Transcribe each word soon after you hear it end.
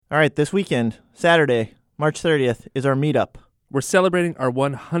All right, this weekend, Saturday, March 30th, is our meetup. We're celebrating our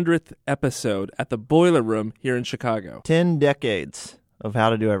 100th episode at the Boiler Room here in Chicago. 10 decades of How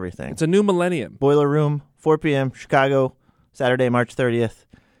to Do Everything. It's a new millennium. Boiler Room, 4 p.m., Chicago, Saturday, March 30th.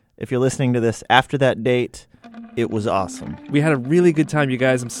 If you're listening to this after that date, it was awesome. We had a really good time, you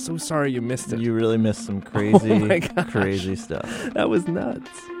guys. I'm so sorry you missed it. You really missed some crazy, Oh my gosh. crazy stuff. That was nuts.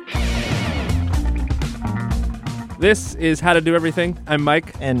 This is How to Do Everything. I'm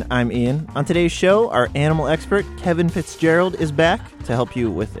Mike. And I'm Ian. On today's show, our animal expert, Kevin Fitzgerald, is back to help you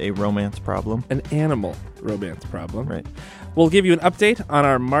with a romance problem. An animal romance problem. Right. We'll give you an update on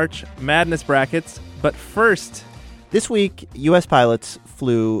our March Madness brackets. But first, This week, U.S. pilots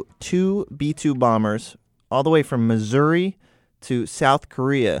flew 2 B-2 bombers all the way from Missouri to South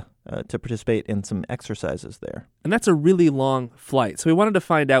Korea to participate in some exercises there. and that's a really long flight, so we wanted to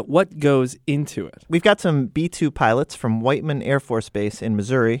find out what goes into it. We've got some B-2 pilots from Whiteman Air Force Base in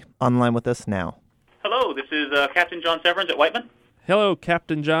Missouri online with us now. Hello, this is Captain John Severance at Whiteman. Hello,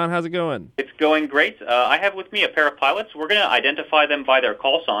 Captain John. How's it going? It's going great. I have with me a pair of pilots. We're going to identify them by their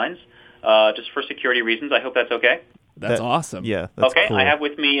call signs, just for security reasons. I hope that's okay. That's awesome. Yeah, that's okay, cool. I have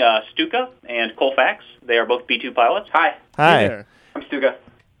with me Stuka and Colfax. They are both B-2 pilots. Hi, Hi. Hey there. I'm Stuka.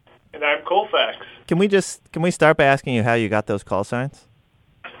 And I'm Colfax. Can we start by asking you how you got those call signs?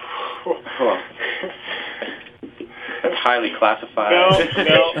 That's highly classified. No.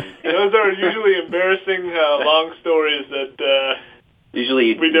 Those are usually embarrassing long stories that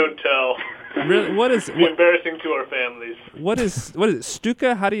Usually, we don't tell. Really? What is Embarrassing to our families. what is it?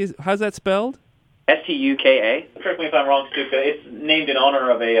 Stuka? How's that spelled? Stuka. Correct me if I'm wrong, Stuka. It's named in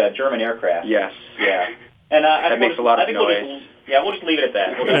honor of a German aircraft. Yes. Yeah. And That makes a lot of noise. We'll just leave it at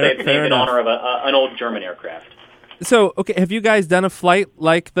that. We'll just say it's Fair named in enough. honor of an old German aircraft. So, okay, have you guys done a flight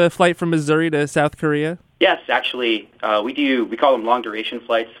like the flight from Missouri to South Korea? Yes, actually, we call them long-duration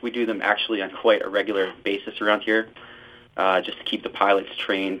flights. We do them actually on quite a regular basis around here, just to keep the pilots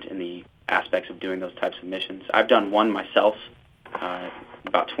trained in the aspects of doing those types of missions. I've done one myself,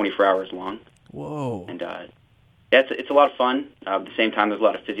 about 24 hours long. Whoa. And it's a lot of fun. At the same time, there's a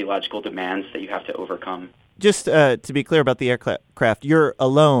lot of physiological demands that you have to overcome. Just to be clear about the aircraft, you're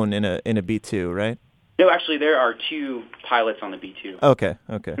alone in a B-2, right? No, actually, there are 2 pilots on the B-2. Okay.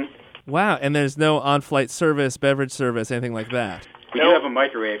 Wow, and there's no on-flight service, beverage service, anything like that. We do have a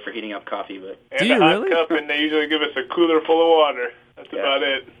microwave for heating up coffee, but And Do you a hot really? cup, and they usually give us a cooler full of water. That's about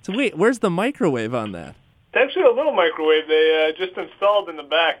it. So wait, where's the microwave on that? It's actually a little microwave they just installed in the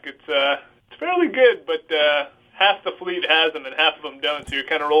back. It's fairly good, but half the fleet has them and half of them don't, so you're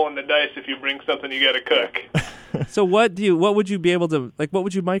kind of rolling the dice if you bring something you got to cook. So what would you be able to, what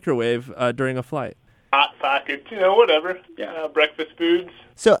would you microwave during a flight? Hot pockets, whatever. Yeah. Breakfast foods.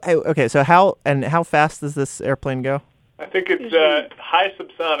 So how fast does this airplane go? I think it's high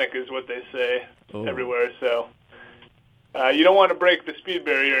subsonic is what they say everywhere. So you don't want to break the speed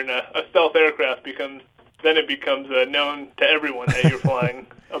barrier in a stealth aircraft then it becomes known to everyone that you're flying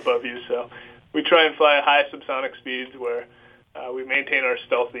above you. So we try and fly at high subsonic speeds where we maintain our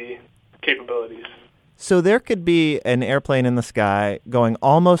stealthy capabilities. So there could be an airplane in the sky going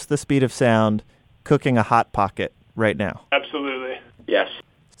almost the speed of sound, cooking a hot pocket right now. Absolutely. yes.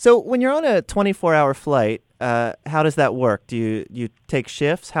 So when you're on a 24-hour flight, how does that work? Do you take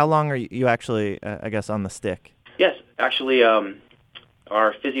shifts? How long are you actually, on the stick? Yes, actually,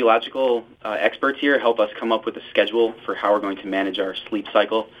 our physiological experts here help us come up with a schedule for how we're going to manage our sleep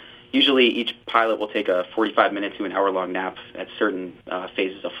cycle. Usually each pilot will take a 45-minute to an hour-long nap at certain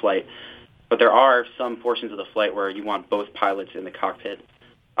phases of flight. But there are some portions of the flight where you want both pilots in the cockpit.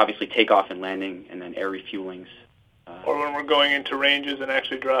 Obviously takeoff and landing, and then air refuelings. Or when we're going into ranges and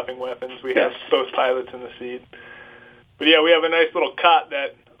actually dropping weapons, we have both pilots in the seat. But yeah, we have a nice little cot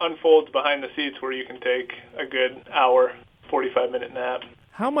that unfolds behind the seats where you can take a good hour, 45-minute nap.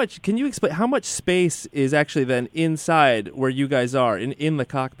 Can you explain, how much space is actually then inside where you guys are, in the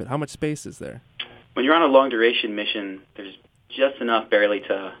cockpit? How much space is there? When you're on a long-duration mission, there's just enough barely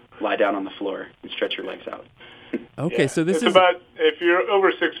to lie down on the floor and stretch your legs out. Okay, Yeah. so this it's is... about, if you're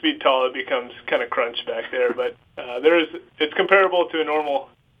over 6 feet tall, it becomes kind of crunched back there. But it's comparable to a normal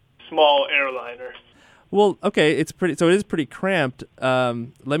small airliner. Well, okay, it is pretty cramped.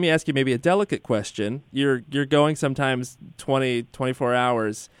 Let me ask you maybe a delicate question. You're going sometimes 20, 24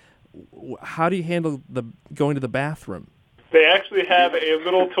 hours. How do you handle going to the bathroom? They actually have a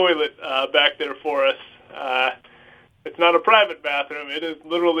little toilet back there for us. It's not a private bathroom. It is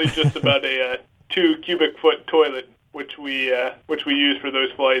literally just about a 2 cubic foot toilet, which we use for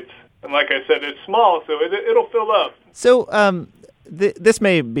those flights. And like I said, it's small, so it'll fill up. So This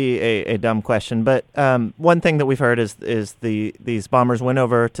may be a dumb question, but one thing that we've heard is these bombers went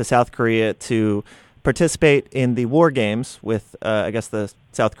over to South Korea to participate in the war games with, I guess, the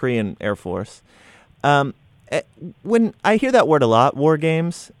South Korean Air Force. When I hear that word a lot, war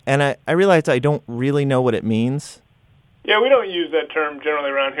games, and I realize I don't really know what it means. Yeah, we don't use that term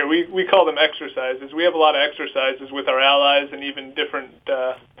generally around here. We call them exercises. We have a lot of exercises with our allies and even different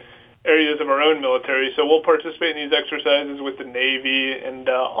areas of our own military. So we'll participate in these exercises with the Navy and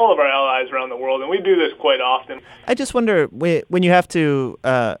all of our allies around the world, and we do this quite often. I just wonder, when you have to,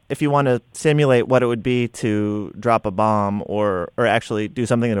 if you want to simulate what it would be to drop a bomb or actually do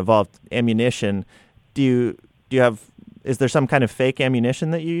something that involved ammunition, do you have, is there some kind of fake ammunition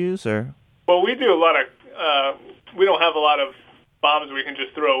that you use? Or? Well, we do a lot of, we don't have a lot of bombs we can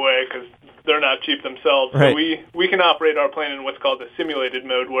just throw away because they're not cheap themselves. Right. So we can operate our plane in what's called the simulated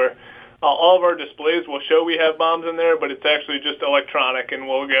mode, where all of our displays will show we have bombs in there, but it's actually just electronic, and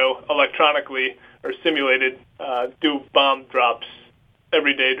we'll go electronically or simulated do bomb drops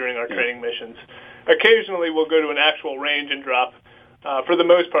every day during our training missions. Occasionally, we'll go to an actual range and drop. For the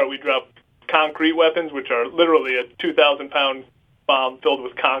most part, we drop concrete weapons, which are literally a 2,000-pound bomb filled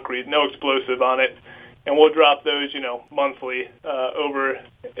with concrete, no explosive on it. And we'll drop those, monthly over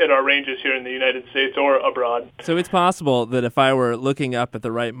at our ranges here in the United States or abroad. So it's possible that if I were looking up at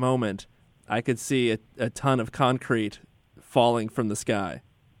the right moment, I could see a ton of concrete falling from the sky.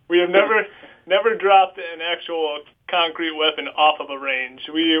 We have never dropped an actual concrete weapon off of a range.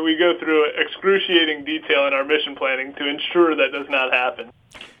 We go through excruciating detail in our mission planning to ensure that does not happen.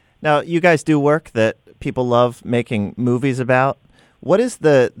 Now, you guys do work that people love making movies about. What is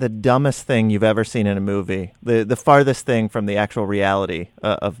the dumbest thing you've ever seen in a movie? The farthest thing from the actual reality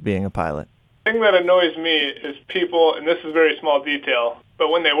of being a pilot? The thing that annoys me is people, and this is very small detail, but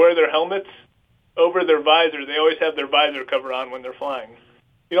when they wear their helmets, over their visor, they always have their visor cover on when they're flying.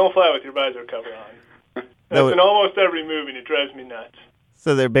 You don't fly with your visor cover on. That's in almost every movie, and it drives me nuts.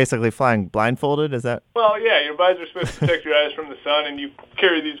 So they're basically flying blindfolded, is that? Well, yeah, your visor's supposed to protect your eyes from the sun, and you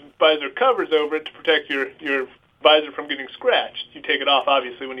carry these visor covers over it to protect your visor from getting scratched. You take it off,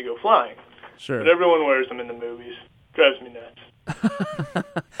 obviously, when you go flying. Sure. But everyone wears them in the movies. Drives me nuts.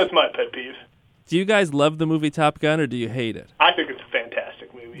 That's my pet peeve. Do you guys love the movie Top Gun, or do you hate it? I think it's a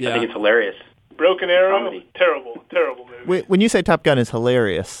fantastic movie. Yeah. I think it's hilarious. Broken Arrow, Comedy. terrible movie. When you say Top Gun is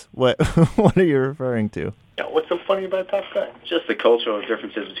hilarious, what are you referring to? Yeah, what's so funny about Top Gun? Just the cultural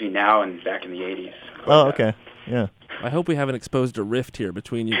differences between now and back in the 80s. Oh, okay. Yeah. I hope we haven't exposed a rift here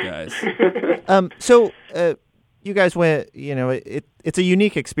between you guys. So you guys went, it's a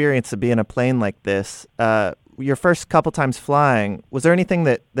unique experience to be in a plane like this. Your first couple times flying, was there anything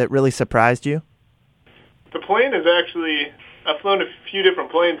that really surprised you? The plane is actually, I've flown a few different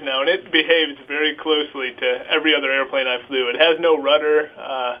planes now, and it behaves very closely to every other airplane I flew. It has no rudder,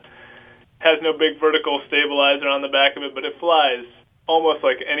 has no big vertical stabilizer on the back of it, but it flies almost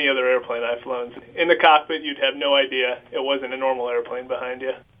like any other airplane I've flown. In the cockpit, you'd have no idea it wasn't a normal airplane behind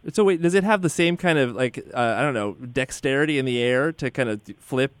you. So wait, does it have the same kind of, dexterity in the air to kind of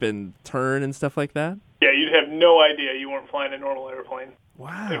flip and turn and stuff like that? Yeah, you'd have no idea you weren't flying a normal airplane.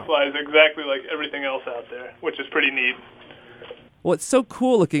 Wow. It flies exactly like everything else out there, which is pretty neat. Well, it's so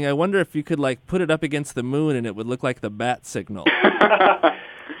cool looking. I wonder if you could, put it up against the moon and it would look like the bat signal. That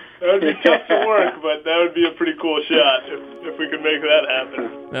would be tough to work, but that would be a pretty cool shot if we could make that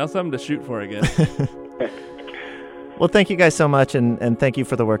happen. Now something to shoot for, I guess. Well, thank you guys so much, and thank you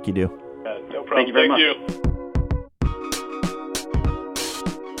for the work you do. No problem. Thank you very much.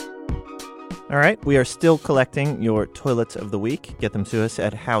 All right, we are still collecting your toilets of the week. Get them to us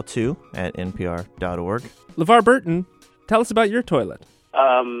at howto@npr.org. LeVar Burton, tell us about your toilet.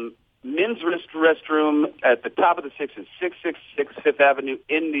 Men's restroom at the top of the six is 666 Fifth Avenue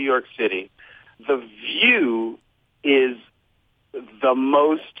in New York City. The view is the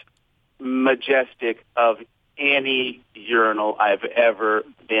most majestic of any urinal I've ever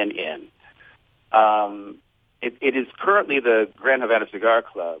been in. It is currently the Grand Havana Cigar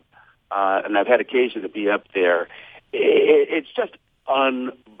Club, and I've had occasion to be up there. It's just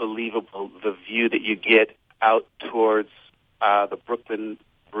unbelievable, the view that you get out towards the Brooklyn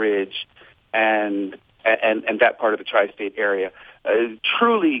Bridge and that part of the tri-state area.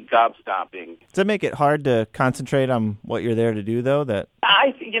 Truly gobstopping. Does that make it hard to concentrate on what you're there to do, though? If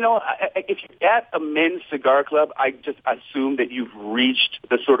you're at a men's cigar club, I just assume that you've reached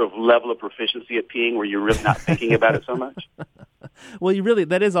the sort of level of proficiency at peeing where you're really not thinking about it so much. Well,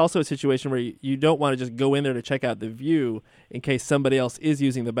 that is also a situation where you don't want to just go in there to check out the view in case somebody else is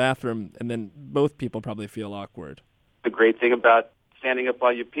using the bathroom, and then both people probably feel awkward. The great thing about standing up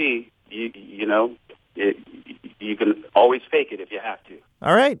while you pee, you You can always fake it if you have to.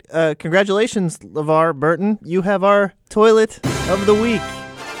 All right. Congratulations, LeVar Burton. You have our toilet of the week.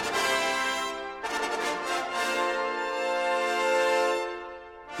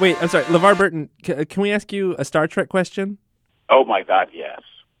 Wait, I'm sorry, LeVar Burton. Can we ask you a Star Trek question? Oh my God, yes.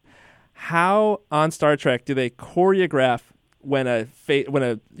 How on Star Trek do they choreograph when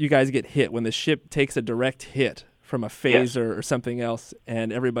you guys get hit, when the ship takes a direct hit from a phaser or something else,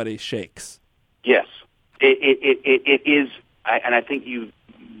 and everybody shakes? Yes, it is, and I think you've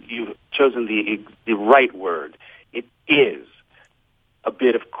chosen the right word. It is a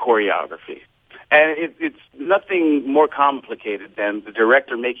bit of choreography, and it's nothing more complicated than the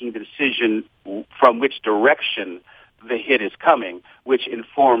director making the decision from which direction the hit is coming, which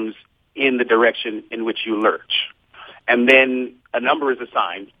informs in the direction in which you lurch. And then a number is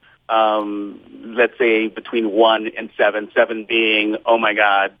assigned, let's say between 1 and 7, 7 being, oh my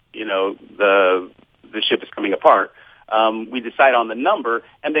God, the ship is coming apart. We decide on the number,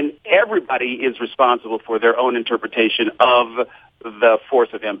 and then everybody is responsible for their own interpretation of the force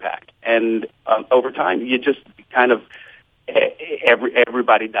of impact. And over time, you just kind of,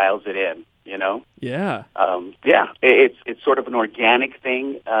 everybody dials it in. Yeah. It's sort of an organic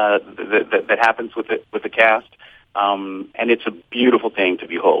thing that happens with the cast, and it's a beautiful thing to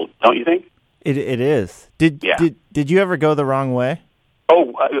behold, don't you think? It is. Did you ever go the wrong way?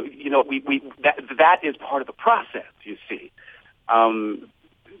 Oh, that is part of the process, you see,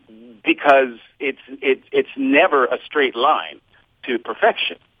 because it's never a straight line to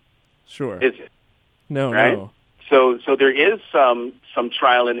perfection. Sure. Is it? No, right? no. So there is some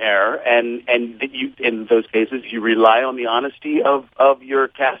trial and error, and you, in those cases, you rely on the honesty of your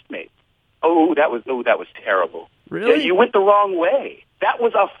castmates. Oh, that was terrible. Really? Yeah, you went the wrong way. That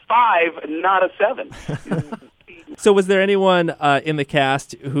was a 5, not a 7. So was there anyone in the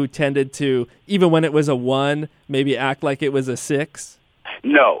cast who tended to, even when it was a 1, maybe act like it was a 6?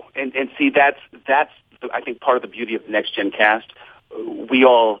 No, and see that's I think part of the beauty of the Next Gen cast. We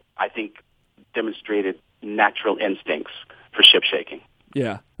all, I think, demonstrated natural instincts for ship shaking.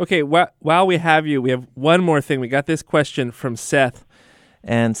 Yeah. Okay, while we have you, we have one more thing. We got this question from Seth.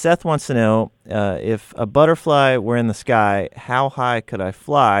 And Seth wants to know, if a butterfly were in the sky, how high could I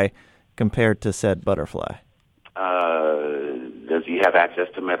fly compared to said butterfly? Does he have access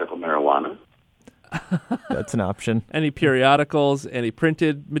to medical marijuana? That's an option. Any periodicals, any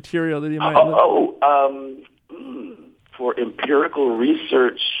printed material that he might look? For empirical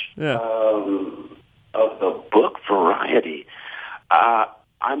research of the book variety,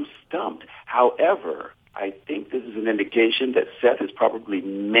 I'm stumped. However, I think this is an indication that Seth is probably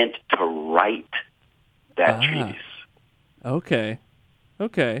meant to write that treatise. Okay.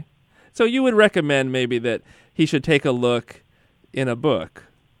 So you would recommend maybe that he should take a look in a book?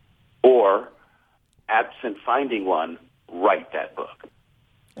 Or, absent finding one, write that book.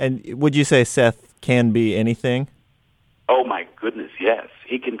 And would you say Seth can be anything? Oh, my goodness, yes.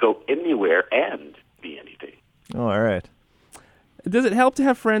 He can go anywhere and be anything. Oh, all right. Does it help to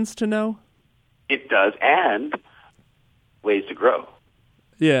have friends to know? It does, and ways to grow.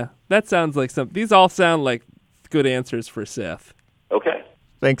 Yeah, that sounds like something. These all sound like good answers for Seth. Okay.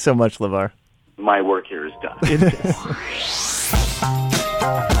 Thanks so much, LeVar. My work here is done. It is.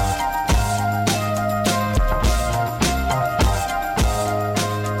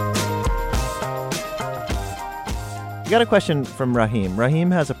 We got a question from Raheem.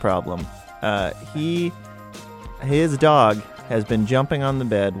 Raheem has a problem. His dog has been jumping on the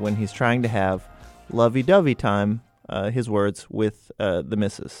bed when he's trying to have lovey-dovey time, his words, with the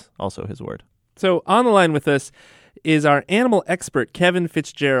missus, also his word. So on the line with us is our animal expert, Kevin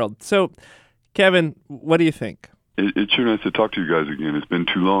Fitzgerald. So, Kevin, what do you think? It's sure nice to talk to you guys again. It's been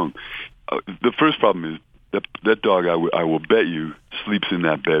too long. The first problem is that dog, I will bet you, sleeps in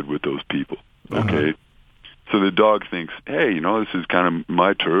that bed with those people, okay? Uh-huh. So the dog thinks, hey, this is kind of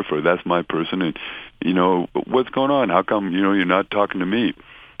my turf, or that's my person, and, what's going on? How come, you're not talking to me?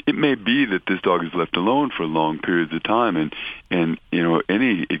 It may be that this dog is left alone for long periods of time, and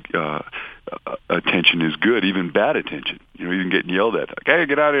any attention is good, even bad attention. Even getting yelled at, like, hey,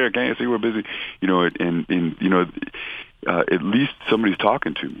 get out of here! Can't you see we're busy? At least somebody's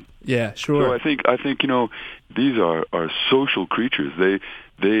talking to me. Yeah, sure. So I think these are social creatures.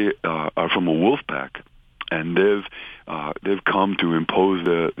 They are from a wolf pack, and they've come to impose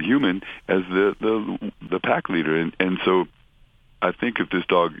the human as the pack leader, and so. I think if this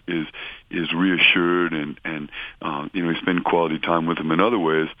dog is reassured and we spend quality time with him in other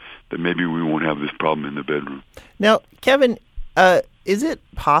ways, then maybe we won't have this problem in the bedroom. Now, Kevin, is it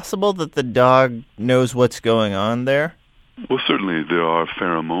possible that the dog knows what's going on there? Well, certainly there are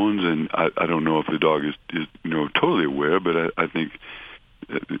pheromones, and I don't know if the dog is totally aware, but I think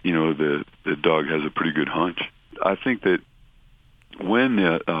the dog has a pretty good hunch. I think that when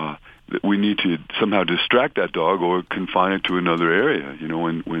that we need to somehow distract that dog or confine it to another area,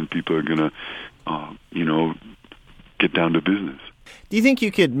 when people are going to get down to business. Do you think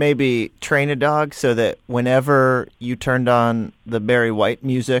you could maybe train a dog so that whenever you turned on the Barry White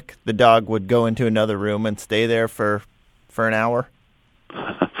music, the dog would go into another room and stay there for an hour?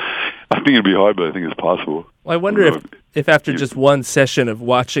 I think it'd be hard, but I think it's possible. Well, I wonder if after just one session of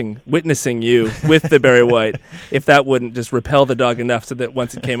witnessing you with the Barry White, if that wouldn't just repel the dog enough so that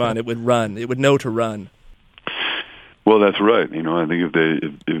once it came on, it would run. It would know to run. Well, that's right. I think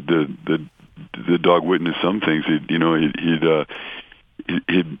if the dog witnessed some things, he'd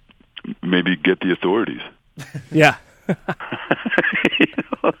maybe get the authorities. Yeah.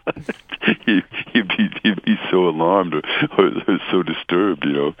 He'd be so alarmed or so disturbed,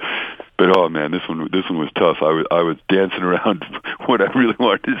 But oh man, this one was tough. I was dancing around what I really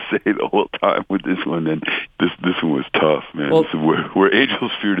wanted to say the whole time with this one, and this one was tough, man. Well, this is where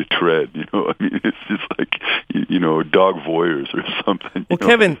angels fear to tread. It's just like dog voyeurs or something. Well,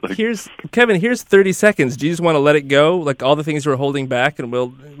 Kevin, here's 30 seconds. Do you just want to let it go, like all the things you were holding back, and we'll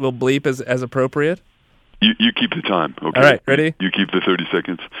bleep as appropriate? You keep the time, okay? All right, ready? You keep the 30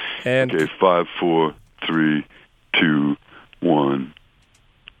 seconds. And okay, 5, 4, 3, 2, 1.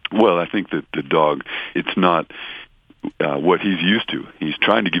 Well, I think that the dog, it's not what he's used to. He's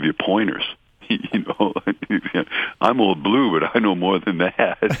trying to give you pointers. I'm Old Blue, but I know more than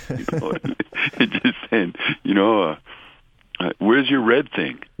that. It's just saying, where's your red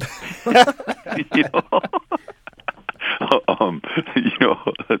thing? But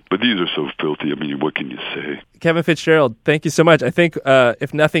these are so filthy. I mean, what can you say? Kevin Fitzgerald, thank you so much. I think,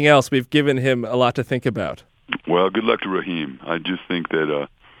 if nothing else, we've given him a lot to think about. Well, good luck to Raheem. I just think that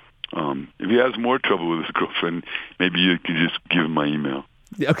if he has more trouble with his girlfriend, maybe you could just give him my email.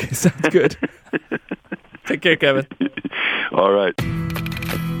 Yeah, okay, sounds good. Take care, Kevin. All right.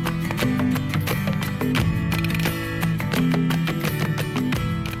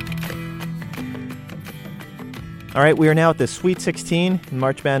 All right, we are now at the Sweet 16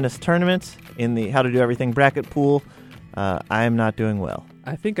 March Madness tournament in the How to Do Everything bracket pool. I am not doing well.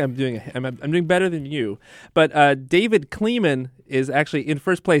 I think I'm doing better than you. But David Kleeman is actually in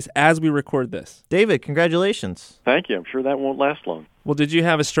first place as we record this. David, congratulations. Thank you. I'm sure that won't last long. Well, did you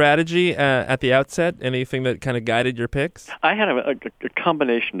have a strategy at the outset? Anything that kind of guided your picks? I had a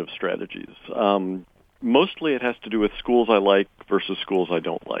combination of strategies. Mostly it has to do with schools I like versus schools I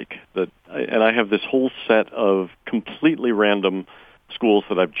don't like. And I have this whole set of completely random schools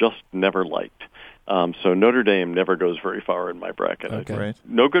that I've just never liked. So Notre Dame never goes very far in my bracket. Okay. Right.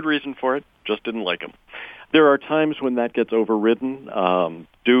 No good reason for it, just didn't like them. There are times when that gets overridden.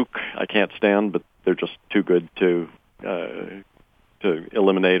 Duke, I can't stand, but they're just too good to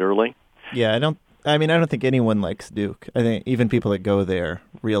eliminate early. Yeah, I don't think anyone likes Duke. I think even people that go there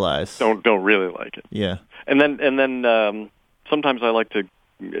realize don't really like it. Yeah. And then sometimes I like to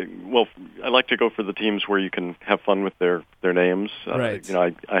go for the teams where you can have fun with their names. Right.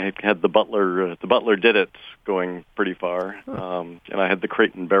 I had the Butler did it going pretty far, and I had the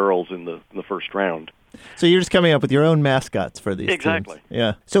Creighton Barrels in the first round. So you're just coming up with your own mascots for these exactly. teams.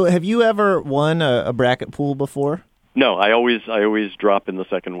 Yeah. So have you ever won a bracket pool before? No, I always drop in the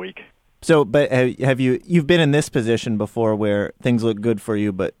second week. So, but you've been in this position before where things look good for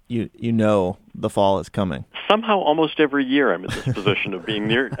you, but you know the fall is coming? Somehow, almost every year, I'm in this position of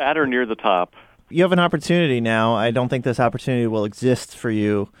being at or near the top. You have an opportunity now. I don't think this opportunity will exist for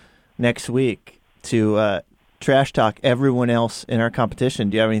you next week to trash talk everyone else in our competition.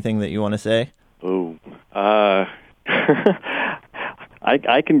 Do you have anything that you want to say? Oh, I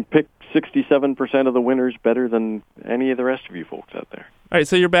can pick 67% of the winners better than any of the rest of you folks out there. All right,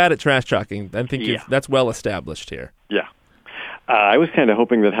 so you're bad at trash talking. I think that's well established here. Yeah. I was kind of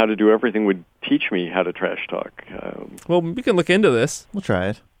hoping that How to Do Everything would teach me how to trash talk. Well, we can look into this. We'll try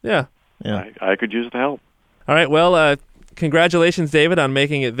it. Yeah. I could use the help. All right, well, congratulations, David, on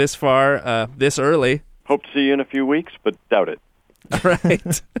making it this far, this early. Hope to see you in a few weeks, but doubt it. All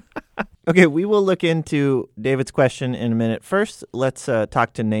right. Okay, we will look into David's question in a minute. First, let's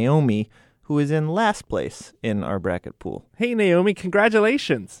talk to Naomi, who is in last place in our bracket pool. Hey, Naomi,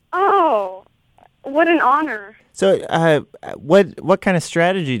 congratulations. Oh, what an honor. So what kind of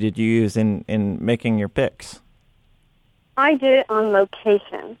strategy did you use in making your picks? I did it on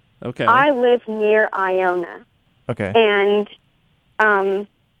location. Okay. I live near Iona. Okay. And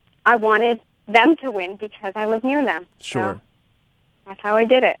I wanted them to win because I live near them. Sure. So that's how I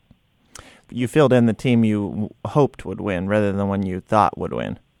did it. you filled in the team you hoped would win rather than the one you thought would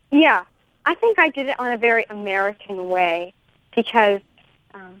win. Yeah, I think I did it on a very American way because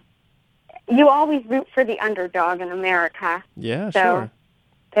you always root for the underdog in America. Yeah, so, sure.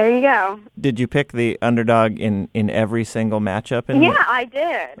 There you go. Did you pick the underdog in every single matchup? Yeah, I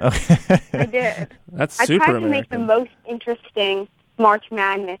did. Okay. I did. That's I super tried to American. make the most interesting March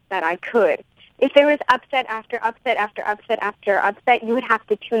Madness that I could. If there was upset after upset after upset after upset, you would have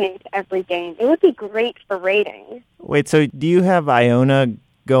to tune into every game. It would be great for ratings. Wait, so do you have Iona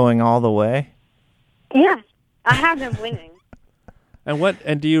going all the way? Yes, I have them winning. And what?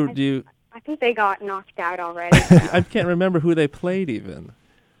 And do you? I think they got knocked out already. I can't remember who they played even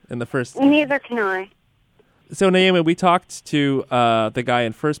in the first. Neither can I. So, Naomi, we talked to the guy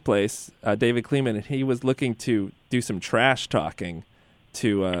in first place, David Kleeman, and he was looking to do some trash talking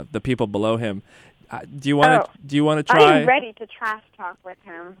to the people below him. Do you want to try? I am ready to trash talk with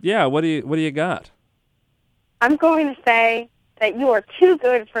him. Yeah. What do you got? I'm going to say that you are too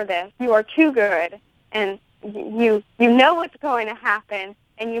good for this. You are too good, and you know what's going to happen,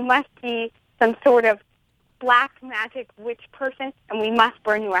 and you must be some sort of black magic witch person, and we must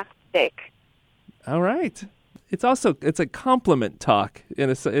burn you at the stake. All right. It's a compliment talk in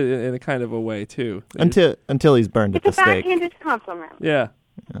a kind of a way too. Until he's burned at the It's a stake. backhanded compliment. Yeah.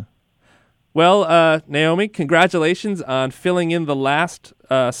 Well, Naomi, congratulations on filling in the last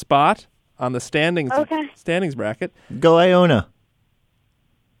spot on the standings bracket. Go Iona.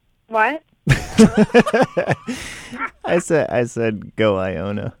 What? I said go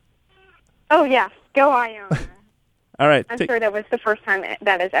Iona. Oh, yes. Go Iona. All right. I'm sure that was the first time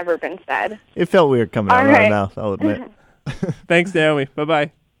that has ever been said. It felt weird coming out of my mouth, I'll admit. Thanks, Naomi.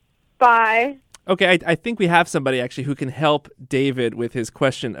 Bye-bye. Bye. Okay, I think we have somebody actually who can help David with his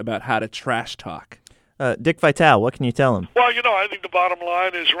question about how to trash talk. Dick Vitale, what can you tell him? Well, I think the bottom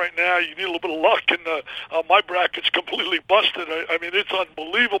line is right now you need a little bit of luck, and my bracket's completely busted. I mean, it's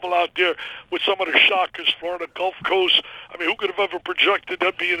unbelievable out there with some of the shockers, Florida Gulf Coast. I mean, who could have ever projected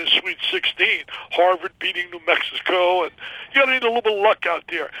that being in Sweet 16? Harvard beating New Mexico, and you got to need a little bit of luck out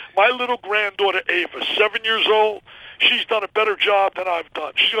there. My little granddaughter, Ava, 7 years old, she's done a better job than I've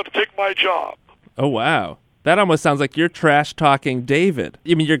done. She's going to take my job. Oh, wow. That almost sounds like you're trash-talking David.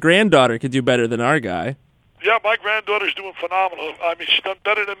 I mean, your granddaughter could do better than our guy. Yeah, my granddaughter's doing phenomenal. I mean, she's done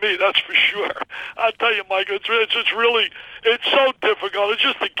better than me, that's for sure. I tell you, Mike, it's so difficult. It's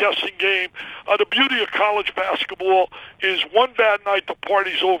just a guessing game. The beauty of college basketball is one bad night, the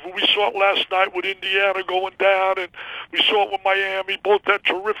party's over. We saw it last night with Indiana going down, and we saw it with Miami. Both had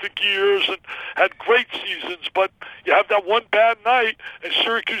terrific years and had great seasons, but you have that one bad night, and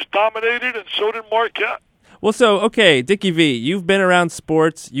Syracuse dominated, and so did Marquette. Well, so, okay, Dickie V, you've been around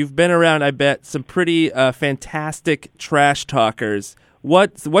sports. You've been around, I bet, some pretty fantastic trash talkers.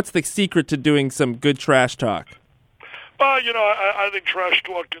 What's the secret to doing some good trash talk? Well, I think trash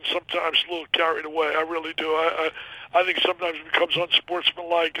talk can sometimes a little carried away. I really do. I think sometimes it becomes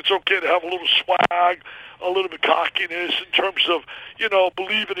unsportsmanlike. It's okay to have a little swag, a little bit cockiness in terms of,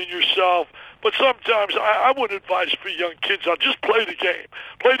 believing in yourself. But sometimes I would advise for young kids, just play the game.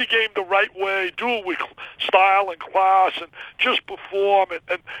 Play the game the right way. Do it with style and class, and just perform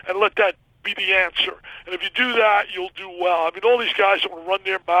and let that be the answer. And if you do that, you'll do well. I mean, all these guys that will run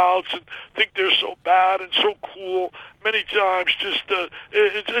their mouths and think they're so bad and so cool, many times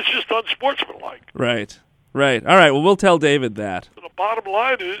it's just unsportsmanlike. Right. All right, well, we'll tell David that. The bottom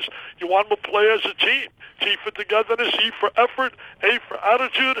line is you want them to play as a team. T for togetherness, E for effort, A for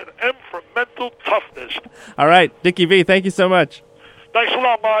attitude, and M for mental toughness. All right, Dickie V, thank you so much. Thanks a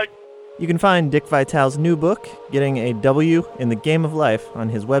lot, Mike. You can find Dick Vitale's new book, Getting a W in the Game of Life, on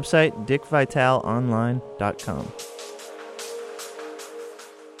his website, dickvitaleonline.com.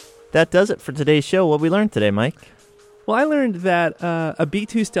 That does it for today's show. What we learned today, Mike? Well, I learned that a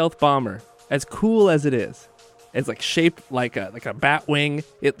B-2 stealth bomber, as cool as it is, it's like shaped like a bat wing.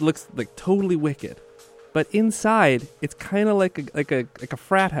 It looks like totally wicked, but inside it's kind of like a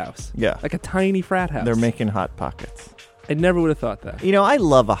frat house. Yeah, like a tiny frat house. They're making Hot Pockets. I never would have thought that. I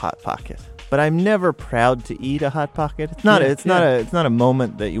love a Hot Pocket, but I'm never proud to eat a Hot Pocket. It's not a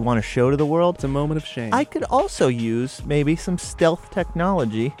moment that you want to show to the world. It's a moment of shame. I could also use maybe some stealth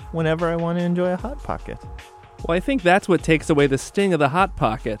technology whenever I want to enjoy a Hot Pocket. Well, I think that's what takes away the sting of the Hot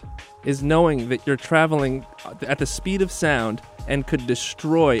Pocket, is knowing that you're traveling at the speed of sound and could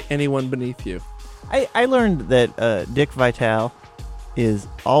destroy anyone beneath you. I learned that Dick Vitale is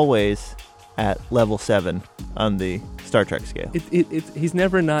always at level 7 on the Star Trek scale. He's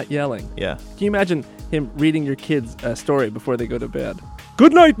never not yelling. Yeah. Can you imagine him reading your kids a story before they go to bed?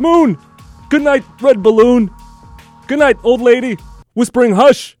 Good night, moon! Good night, red balloon! Good night, old lady! Whispering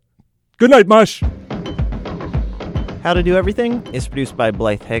hush! Good night, Mush. How to Do Everything is produced by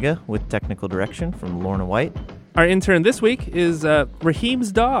Blythe Haga with technical direction from Lorna White. Our intern this week is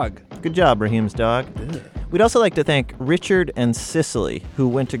Raheem's dog. Good job, Raheem's dog. We'd also like to thank Richard and Cicely, who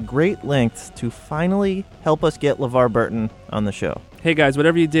went to great lengths to finally help us get LeVar Burton on the show. Hey guys,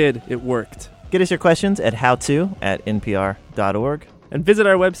 whatever you did, it worked. Get us your questions at howto@npr.org. And visit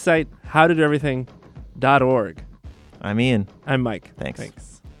our website, howtodoeverything.org. I'm Ian. I'm Mike.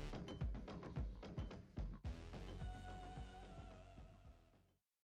 Thanks.